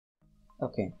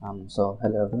So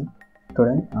hello everyone.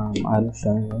 Today I'll be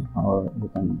showing you how you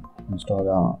can install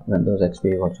a Windows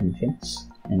XP virtual machine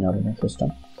in your Linux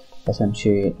system,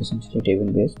 essentially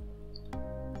table based.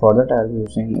 For that I'll be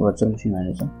using virtual machine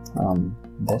manager.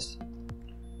 This.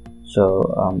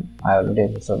 I already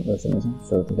have installed virtual machine.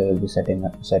 So today we'll be setting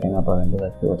up a Windows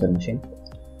XP virtual machine.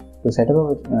 To set up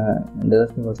a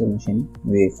Windows XP virtual machine,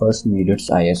 we first need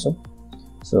its ISO.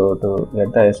 So to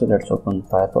get the ISO, let's open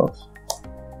Firefox.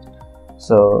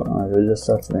 So we'll just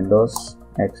search Windows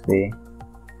XP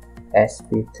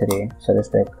SP3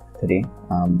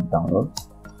 download.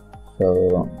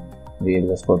 So we'll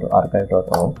just go to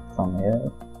archive.org. From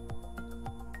here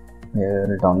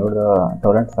we'll download the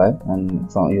torrent file,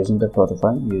 and from using the torrent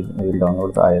file we will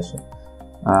download the ISO.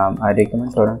 I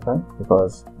recommend torrent file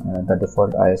because the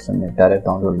default ISO direct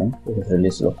download link is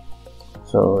really slow.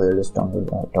 So we'll just download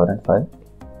the torrent file.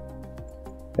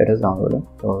 It is downloaded,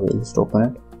 so we'll just open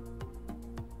it.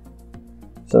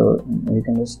 So you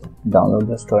can just download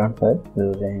this torrent file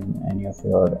using any of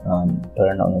your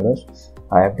torrent downloaders.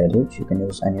 I have Deluge. You can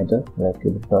use any other like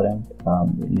BitTorrent,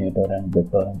 NewTorrent,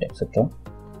 BitTorrent, etc.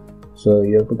 So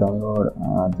you have to download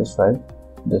this file,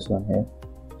 this one here.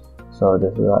 So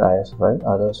this is our ISO file.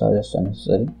 Others are just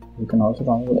unnecessary. You can also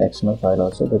download XML file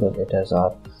also because it has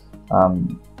our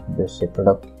basic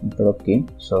product key.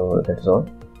 So that's all.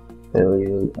 So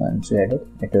you once you add it,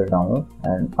 it will download,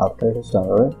 and after it is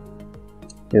downloaded,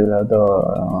 you will have the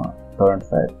torrent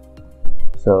file.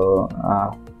 So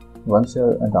once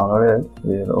you downloaded it,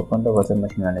 we will open the virtual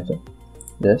machine manager,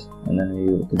 this, and then we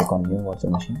will click on new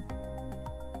virtual machine.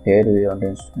 Here we want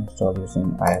to install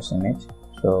using ISMH.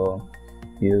 So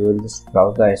you will just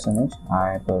browse the ISMH.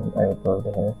 I will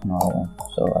probably have it now.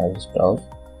 So I will just browse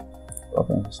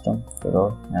operating system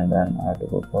roll, and then I have to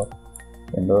go for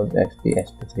Windows XP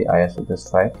SP3 ISO, this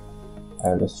file. I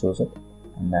will just choose it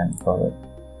and then forward.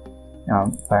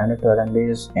 512 MB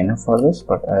is enough for this,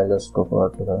 but I'll just go for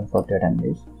 2048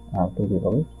 MB, 2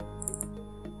 GB.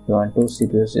 If you want 2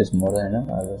 CPUs is more than enough,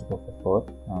 I'll just go for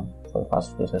 4 for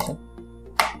fast processor.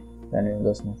 Then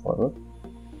we'll just move forward.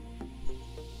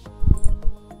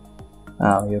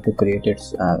 You have to create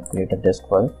a disk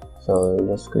for it. So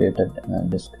we'll just create a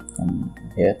disk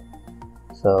here.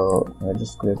 So we'll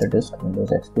just create a disk,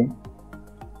 Windows XP.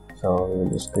 So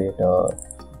we'll just create a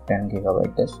 10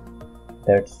 GB disk.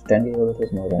 That's 10 GB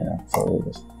is more than enough. So we'll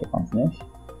just click on finish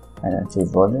and then choose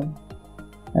volume,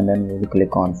 and then we will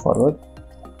click on forward.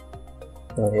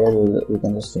 So here we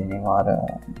can just rename our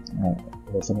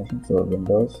virtual machine. So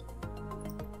Windows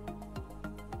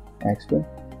XP,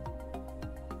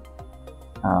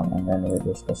 and then we'll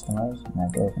just customize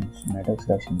network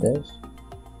selection this.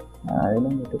 I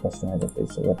don't need to customize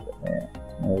it, so but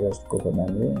we'll just go for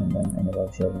memory and then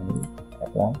enable share memory,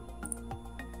 apply.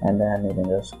 And then you can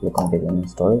just click on begin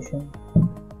installation.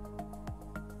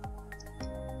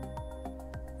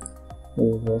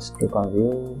 You just click on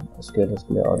view, scale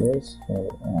display always. So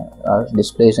our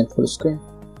display is in full screen.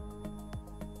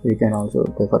 You can also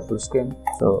go for full screen.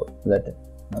 So let it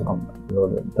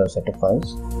load the setup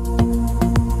files.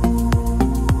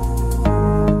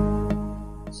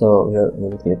 So here we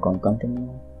will click on continue,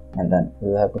 and then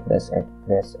you have to press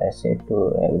S8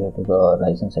 to agree to the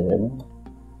license agreement.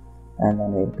 And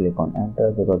then we will click on enter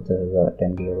because there is a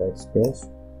 10 GB space.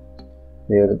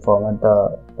 We will format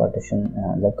the partition,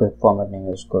 like format name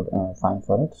is good, fine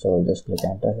for it. So just click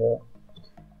enter here,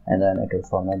 and then it will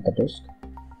format the disk.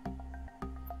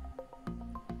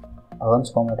 Once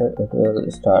formatted, it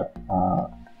will start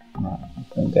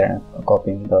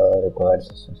copying the required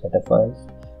setup files,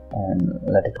 and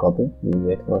let it copy. We will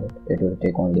wait for it. It will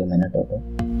take only a minute or so.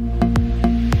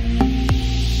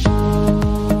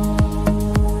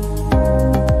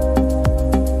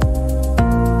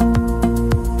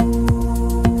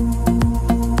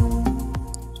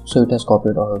 So it has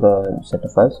copied all the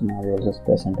setup files. Now we will just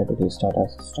press enter to restart our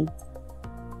system.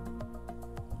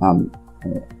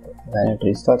 When it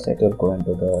restarts, it will go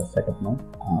into the setup mode,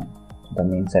 the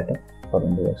main setup for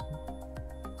Windows XP.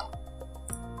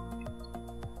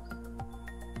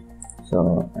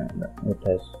 So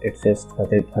it says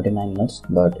 39 minutes,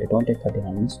 but it won't take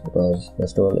 39 minutes because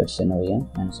first of all it's in a VM,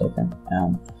 and second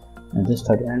and this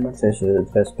 39 minutes is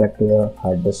with respect to the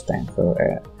hard disk time. So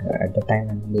at the time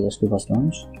when the XP was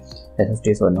launched,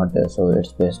 SSDs were not there, so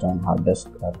it's based on hard disk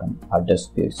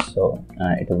speeds. So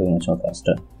it will be much more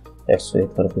faster. Let's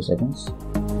wait for a few seconds.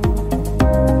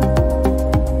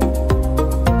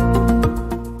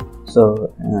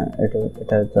 So it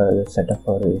has the setup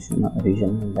for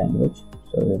region and language.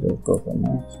 So we will go for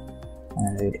next,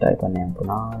 and we will type a name for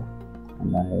now,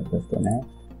 and then we will just go next.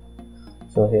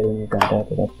 So here we need to enter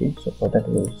product key. So for that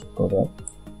we will just go to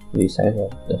resize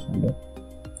of this window,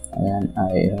 and then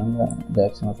I remember the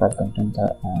XML file contains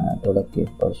the product key.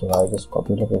 Also I just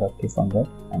copy the product key from that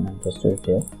and then paste it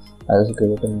here. I'll just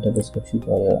give it in the description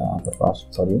for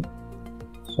fast for you.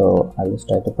 So I'll just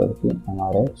type the product key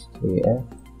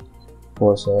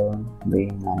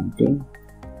MRX3F47B90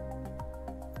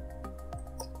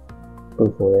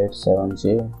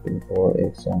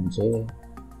 24870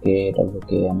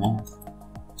 KWKMF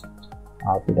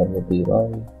RPWPY.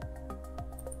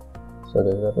 So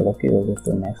this is the product key. We'll just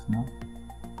do next now.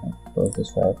 Close this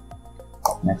file,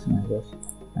 next messages,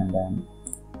 and then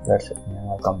let's name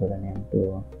our computer name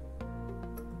to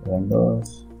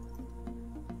Windows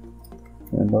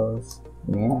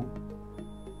VM.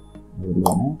 We'll do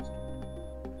next,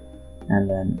 and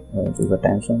then we'll choose the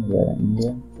time zone. We are in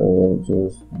India, so we'll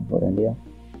choose for India.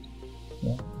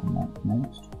 Yeah, and then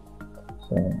next.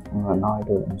 So now it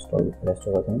will install the rest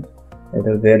of the things. It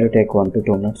will barely take 1 to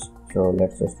 2 minutes. So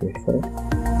let's just wait for it.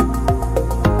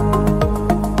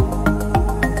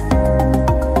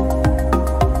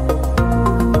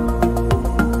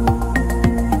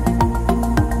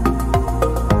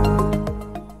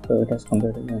 So it has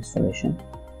completed the installation.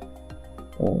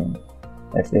 So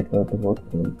let's wait for it to boot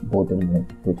in like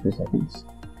 2-3 seconds.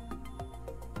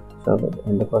 So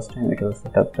in the first time it will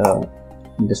set up the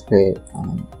display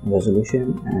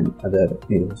resolution and other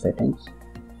user settings.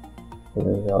 So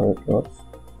this is how it works.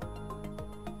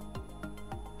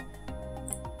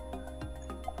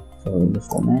 So we'll just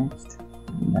go next,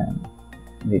 and then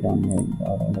we don't need the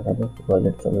other because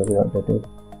it's already updated.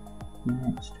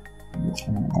 Next,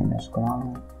 MS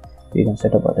Cloud. We can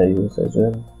set up other users as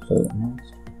well. So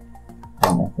next,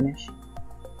 and then finish.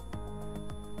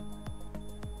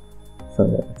 So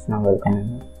it's now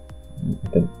welcome.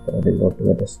 It will go to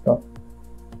the desktop.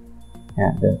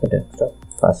 Yeah, there's the desktop.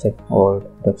 Classic old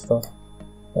desktop,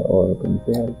 the old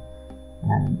Pinball,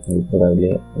 and we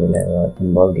probably will have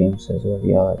pinball games as well.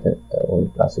 Yeah, the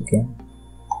old classic game.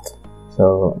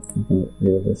 So we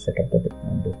will just set up the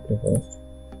display first,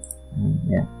 and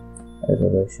yeah,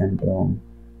 resolution to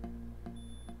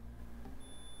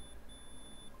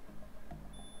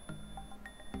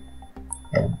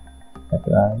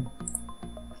apply.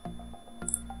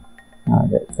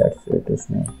 That's way too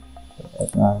small. So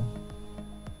apply.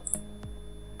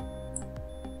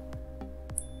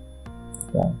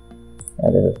 Yeah,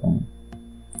 this is fine.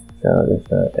 So this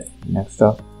next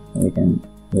up, we can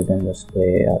just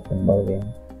play a pinball game,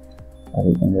 or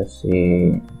you can just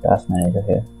see task manager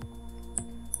here.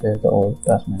 This is the old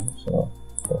task manager. So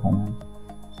performance,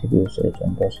 CPU usage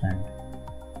 1%.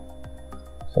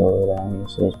 So RAM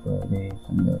usage probably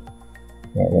somewhere.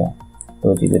 Yeah,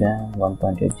 2 GB RAM,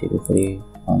 1.8 GB free,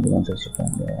 only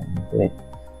 165 RAM usage,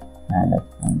 and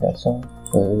that's all.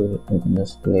 So we can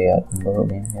just play a pinball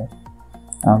game here.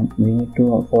 We need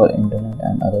to, for internet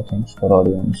and other things, for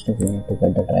audio and stuff, we need to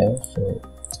get the drivers. So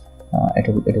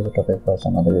it is a topic for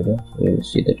some other video. So we will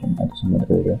see that in some other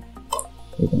video.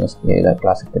 You can just play the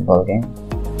classic pinball game.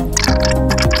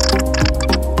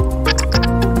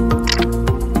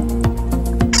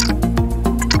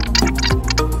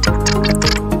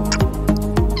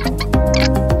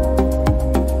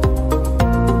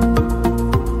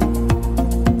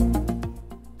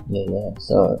 Yeah.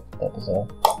 So that is all.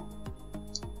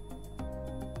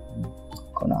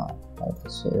 Gonna like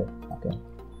this here. Okay,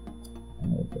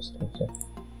 and we'll just exit.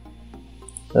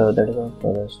 So that is all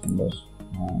for this Windows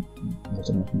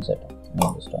resolution setup.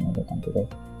 I'll just turn on the computer,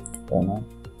 turn on,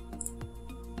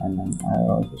 and then I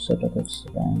also set up its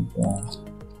RAM to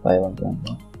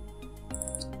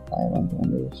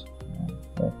 512 is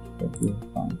that should be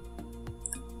fine.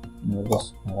 We'll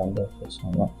just run the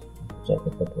system once, check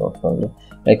if it works probably.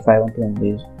 Like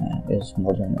 512 is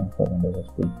more than enough for Windows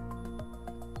XP.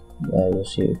 Yeah, you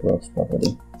see it works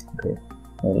properly. Great.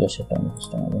 We'll just shut down the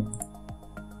system again.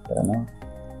 Turn on.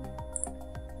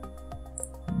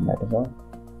 And that is all.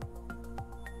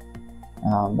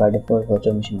 By default,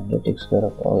 virtual machine only takes care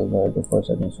of all the default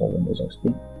settings for Windows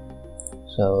XP.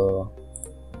 So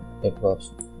it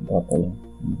works properly.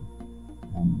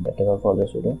 And that is all for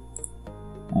this video.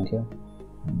 Thank you.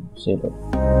 See you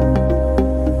later.